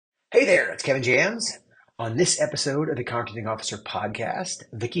Hey there, it's Kevin Jams. On this episode of the Contracting Officer podcast,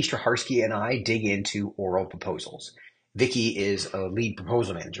 Vicky Straharsky and I dig into oral proposals. Vicky is a lead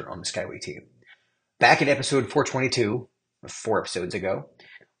proposal manager on the Skyway team. Back in episode 422, 4 episodes ago,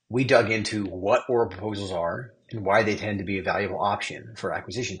 we dug into what oral proposals are and why they tend to be a valuable option for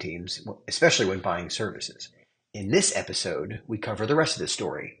acquisition teams, especially when buying services. In this episode, we cover the rest of the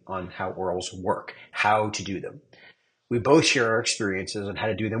story on how orals work, how to do them. We both share our experiences on how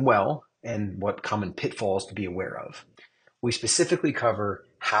to do them well and what common pitfalls to be aware of. We specifically cover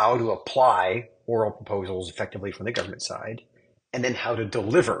how to apply oral proposals effectively from the government side, and then how to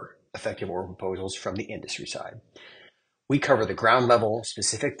deliver effective oral proposals from the industry side. We cover the ground level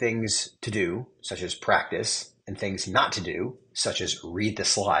specific things to do, such as practice, and things not to do, such as read the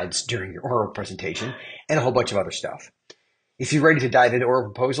slides during your oral presentation, and a whole bunch of other stuff. If you're ready to dive into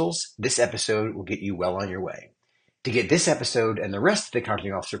oral proposals, this episode will get you well on your way. To get this episode and the rest of the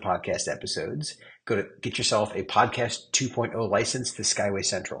Contracting Officer podcast episodes, get yourself a Podcast 2.0 license to Skyway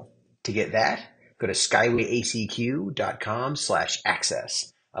Central. To get that, go to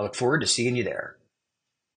skywayacq.com/access. I look forward to seeing you there.